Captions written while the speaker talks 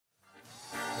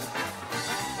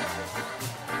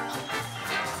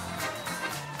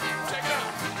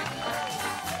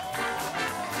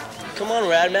come on,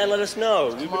 Rad Man, let us know.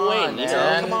 We've been waiting, you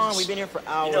know? Come on, we've been here for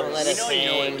hours. Let us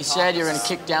sing. You said you're gonna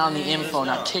kick down the info,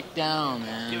 not kick down,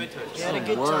 man. Give it to us. You had a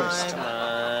good time. Come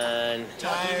on.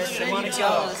 Tired, I wanna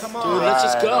go. Come on. Dude, let's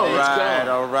just go. All Let's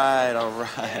right, go. all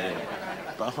right.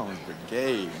 Bones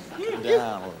Brigade, come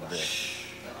down a little bit.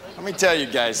 Let me tell you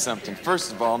guys something.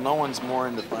 First of all, no one's more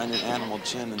into finding Animal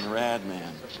Chin than the Rad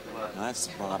Man. Now, that's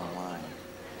the bottom line.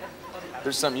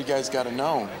 There's something you guys gotta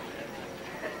know.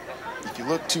 If you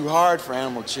look too hard for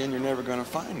Animal Chin, you're never gonna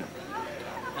find him.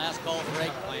 Last call for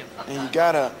eggplant. And you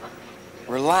gotta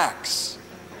relax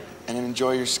and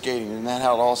enjoy your skating. Isn't that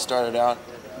how it all started out?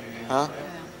 Huh?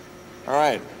 All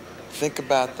right, think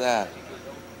about that.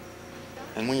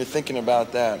 And when you're thinking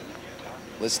about that,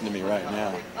 listen to me right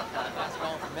now.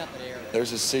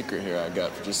 There's a secret here I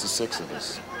got for just the 6 of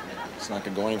us. It's not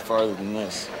gonna go any farther than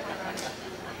this.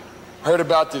 Heard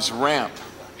about this ramp.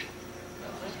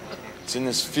 It's in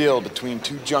this field between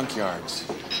 2 junkyards,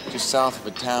 just south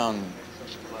of a town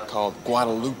called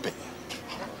Guadalupe.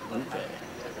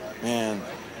 Man,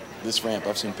 this ramp,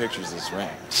 I've seen pictures of this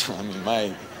ramp. I mean,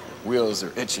 my wheels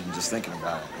are itching just thinking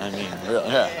about it. I mean, really,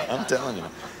 yeah, I'm telling you.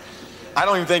 I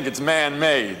don't even think it's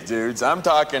man-made, dudes. I'm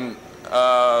talking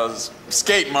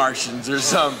skate Martians or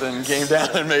something came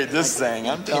down and made this thing.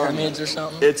 I'm telling Pyramids you. or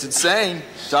something? It's insane,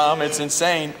 Tom. It's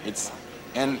insane.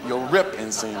 And you'll rip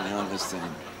insanely on this thing.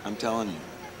 I'm telling you.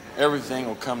 Everything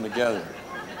will come together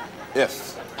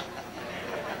if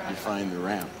you find the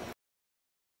ramp.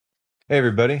 Hey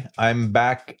everybody, I'm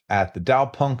back at the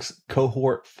DAO Punks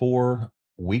Cohort 4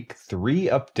 Week 3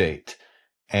 update.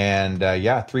 And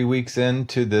yeah, 3 weeks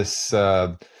into this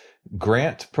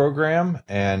grant program,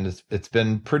 and it's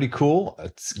been pretty cool.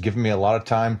 It's given me a lot of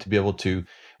time to be able to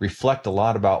reflect a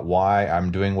lot about why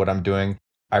I'm doing what I'm doing.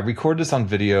 I record this on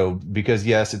video because,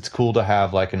 yes, it's cool to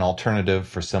have like an alternative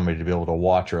for somebody to be able to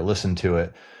watch or listen to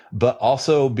it, but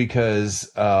also because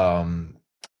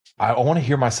I want to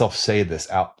hear myself say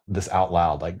this out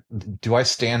loud. Like, do I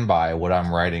stand by what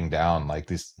I'm writing down? Like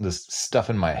this stuff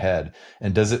in my head,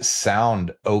 and does it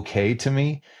sound okay to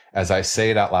me as I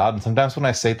say it out loud? And sometimes when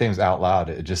I say things out loud,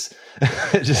 it just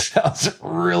it just sounds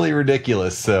really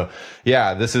ridiculous. So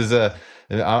yeah, this is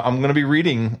I'm going to be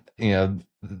reading,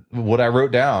 what I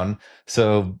wrote down.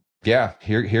 So yeah,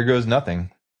 here goes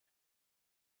nothing.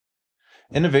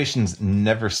 Innovation's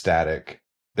never static.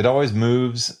 It always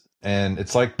moves. And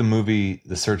it's like the movie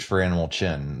The Search for Animal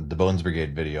Chin, the Bones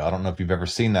Brigade video. I don't know if you've ever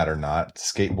seen that or not.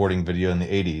 Skateboarding video in the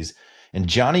 80s. And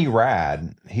Johnny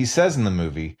Rad, he says in the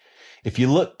movie, if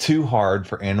you look too hard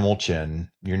for Animal Chin,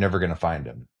 you're never going to find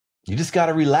him. You just got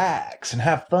to relax and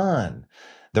have fun.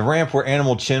 The ramp where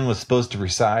Animal Chin was supposed to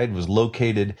reside was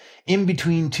located in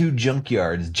between 2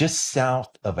 junkyards just south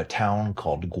of a town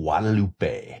called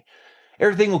Guadalupe.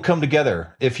 Everything will come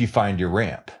together if you find your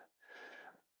ramp.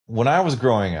 When I was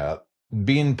growing up,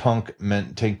 being punk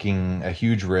meant taking a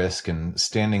huge risk and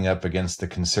standing up against the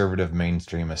conservative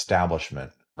mainstream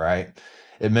establishment, right?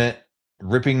 It meant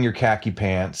ripping your khaki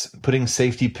pants, putting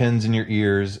safety pins in your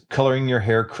ears, coloring your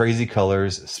hair crazy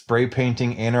colors, spray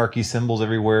painting anarchy symbols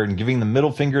everywhere, and giving the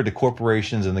middle finger to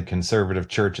corporations and the conservative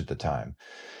church at the time.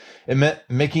 It meant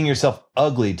making yourself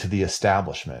ugly to the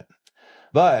establishment.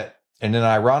 But in an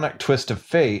ironic twist of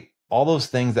fate, all those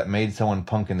things that made someone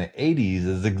punk in the 80s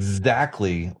is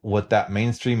exactly what that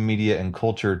mainstream media and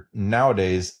culture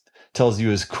nowadays tells you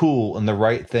is cool and the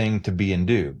right thing to be and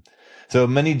do. So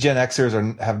many Gen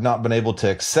Xers have not been able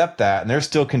to accept that, and they're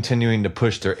still continuing to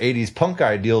push their 80s punk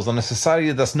ideals on a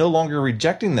society that's no longer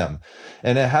rejecting them.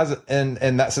 And it has, and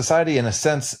that society, in a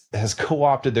sense, has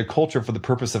co-opted their culture for the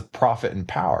purpose of profit and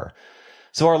power.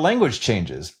 So our language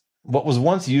changes. What was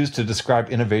once used to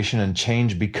describe innovation and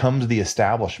change becomes the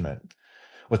establishment.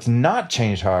 What's not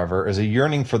changed, however, is a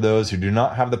yearning for those who do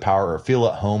not have the power or feel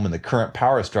at home in the current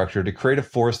power structure to create a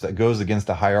force that goes against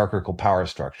the hierarchical power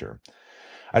structure.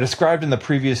 I described in the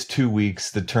previous 2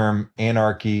 weeks the term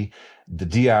anarchy, the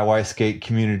DIY skate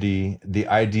community, the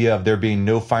idea of there being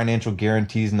no financial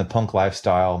guarantees in the punk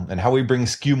lifestyle, and how we bring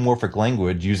skeuomorphic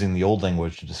language, using the old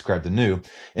language to describe the new,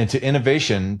 into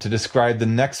innovation to describe the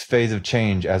next phase of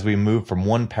change as we move from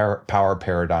one power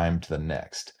paradigm to the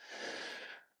next.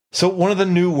 So one of the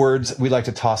new words we like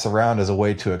to toss around as a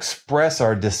way to express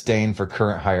our disdain for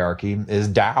current hierarchy is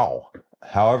DAO.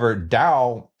 However,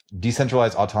 DAO,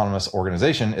 decentralized autonomous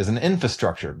organization, is an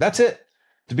infrastructure. That's it.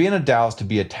 To be in a DAO is to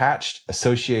be attached,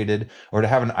 associated, or to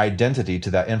have an identity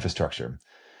to that infrastructure.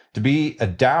 To be a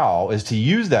DAO is to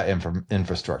use that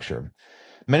infrastructure.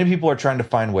 Many people are trying to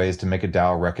find ways to make a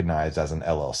DAO recognized as an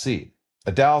LLC.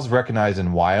 A DAO is recognized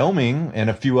in Wyoming and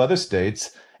a few other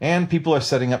states, and people are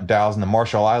setting up DAOs in the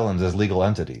Marshall Islands as legal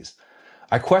entities.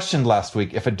 I questioned last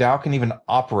week if a DAO can even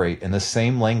operate in the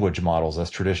same language models as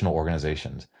traditional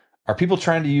organizations. Are people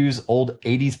trying to use old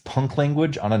 80s punk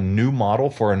language on a new model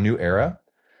for a new era?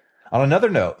 On another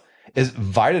note, is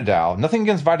VitaDAO, nothing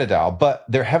against VitaDAO, but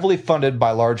they're heavily funded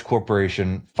by large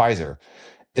corporation Pfizer.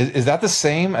 Is that the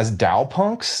same as DAO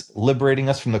Punks, liberating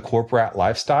us from the corporate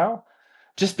lifestyle?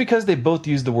 Just because they both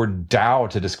use the word DAO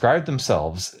to describe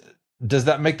themselves, does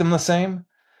that make them the same?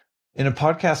 In a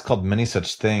podcast called Many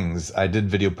Such Things, I did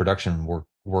video production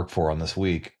work for on this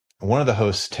week. One of the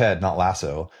hosts, Ted, not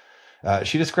Lasso,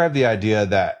 she described the idea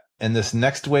that in this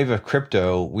next wave of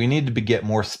crypto, we need to get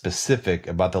more specific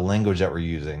about the language that we're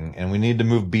using, and we need to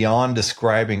move beyond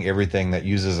describing everything that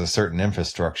uses a certain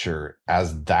infrastructure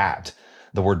as that,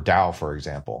 the word DAO, for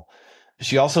example.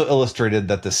 She also illustrated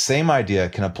that the same idea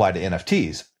can apply to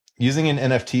NFTs. Using an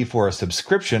NFT for a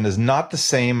subscription is not the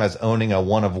same as owning a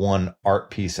one-of-one art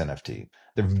piece NFT.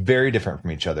 They're very different from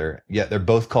each other, yet they're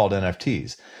both called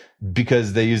NFTs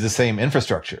because they use the same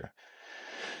infrastructure.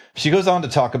 She goes on to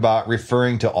talk about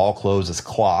referring to all clothes as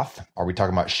cloth. Are we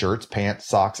talking about shirts, pants,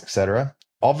 socks, etc.?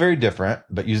 All very different,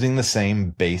 but using the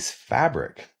same base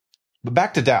fabric. But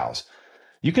back to DAOs.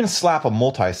 You can slap a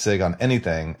multi-sig on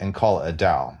anything and call it a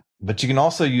DAO. But you can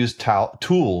also use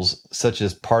tools such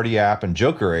as Party App and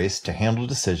Joker Ace to handle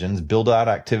decisions, build out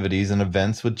activities and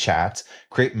events with chats,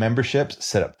 create memberships,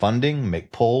 set up funding,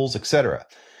 make polls, etc.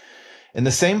 In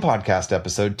the same podcast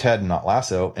episode, Ted, not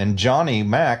Lasso, and Johnny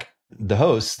Mac, the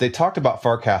hosts, they talked about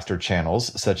Farcaster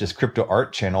channels such as Crypto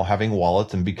Art Channel having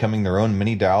wallets and becoming their own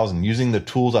mini DAOs and using the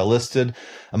tools I listed,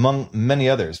 among many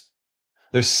others.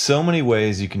 There's so many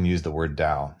ways you can use the word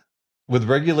DAO. With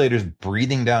regulators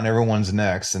breathing down everyone's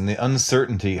necks and the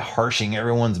uncertainty harshing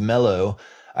everyone's mellow,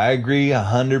 I agree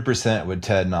 100% with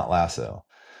Ted, not Lasso,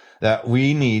 that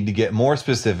we need to get more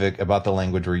specific about the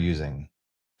language we're using.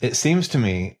 It seems to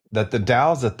me that the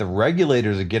DAOs that the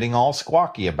regulators are getting all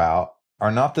squawky about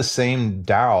are not the same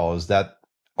DAOs that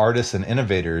artists and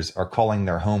innovators are calling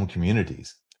their home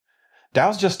communities.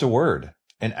 DAO's just a word,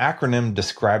 an acronym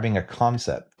describing a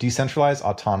concept, decentralized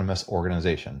autonomous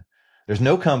organization. There's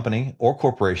no company or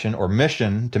corporation or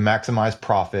mission to maximize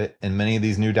profit in many of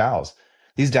these new DAOs.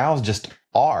 These DAOs just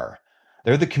are.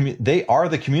 They are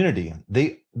the community.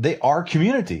 They are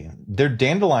community. They're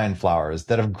dandelion flowers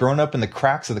that have grown up in the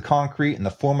cracks of the concrete in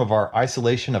the form of our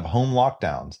isolation of home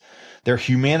lockdowns. They're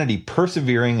humanity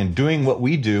persevering and doing what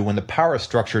we do when the power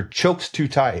structure chokes too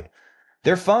tight.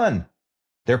 They're fun.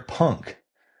 They're punk.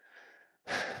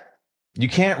 You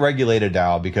can't regulate a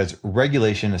DAO because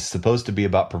regulation is supposed to be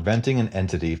about preventing an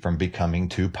entity from becoming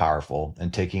too powerful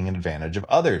and taking advantage of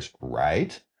others,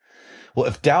 right? Well,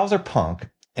 if DAOs are punk,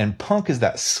 and punk is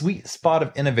that sweet spot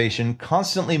of innovation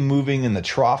constantly moving in the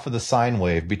trough of the sine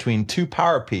wave between two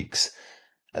power peaks,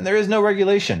 and there is no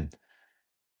regulation.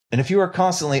 And if you are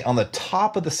constantly on the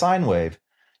top of the sine wave,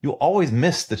 you'll always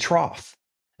miss the trough.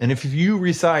 And if you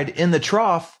reside in the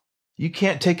trough, you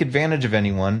can't take advantage of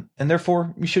anyone, and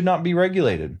therefore you should not be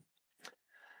regulated.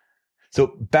 So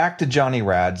back to Johnny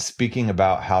Rad speaking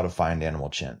about how to find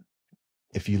Animal Chin.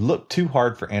 If you look too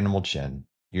hard for Animal Chin,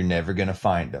 you're never going to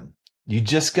find him. You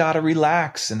just got to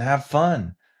relax and have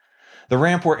fun. The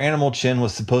ramp where Animal Chin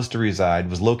was supposed to reside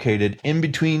was located in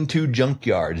between two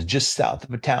junkyards just south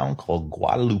of a town called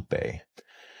Guadalupe.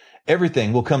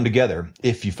 Everything will come together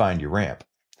if you find your ramp.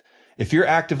 If you're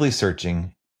actively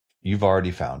searching, you've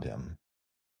already found him.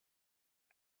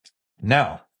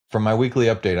 Now, for my weekly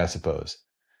update, I suppose.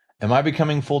 Am I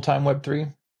becoming full-time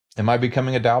Web3? Am I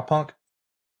becoming a DAO punk?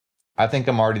 I think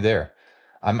I'm already there.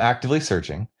 I'm actively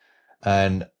searching,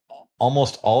 and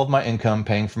almost all of my income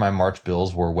paying for my March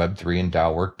bills were Web3 and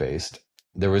DAO work-based.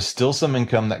 There was still some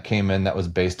income that came in that was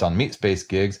based on Meatspace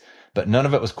gigs, but none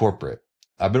of it was corporate.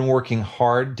 I've been working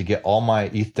hard to get all my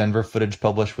ETH Denver footage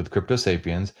published with Crypto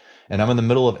Sapiens, and I'm in the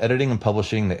middle of editing and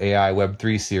publishing the AI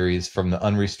Web3 series from the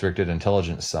Unrestricted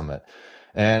Intelligence Summit.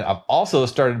 And I've also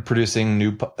started producing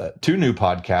two new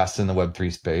podcasts in the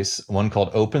Web3 space, one called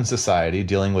Open Society,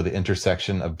 dealing with the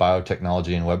intersection of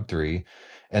biotechnology and Web3,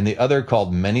 and the other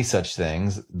called Many Such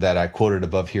Things that I quoted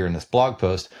above here in this blog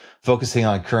post, focusing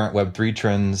on current Web3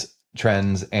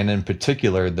 trends, and in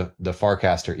particular, the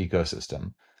Farcaster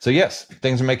ecosystem. So yes,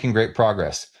 things are making great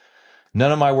progress.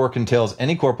 None of my work entails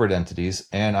any corporate entities,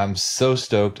 and I'm so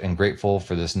stoked and grateful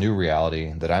for this new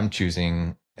reality that I'm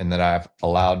choosing and that I've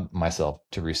allowed myself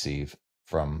to receive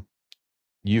from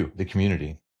you, the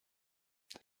community.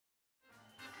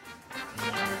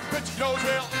 Put your nose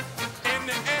well in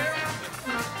the air.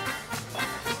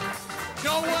 You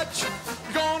know what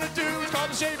you're gonna do? It's called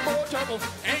the shape for trouble.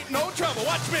 Ain't no trouble.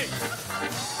 Watch me.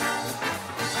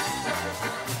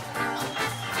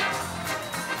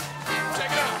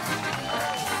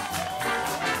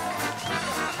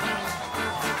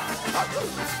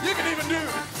 You can even do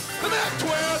the back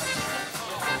twist.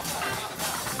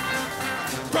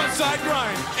 Front side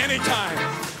grind, anytime.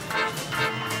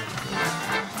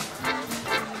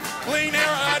 Lean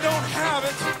air, I don't have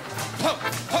it. Ho,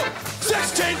 ho,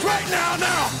 sex change right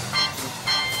now.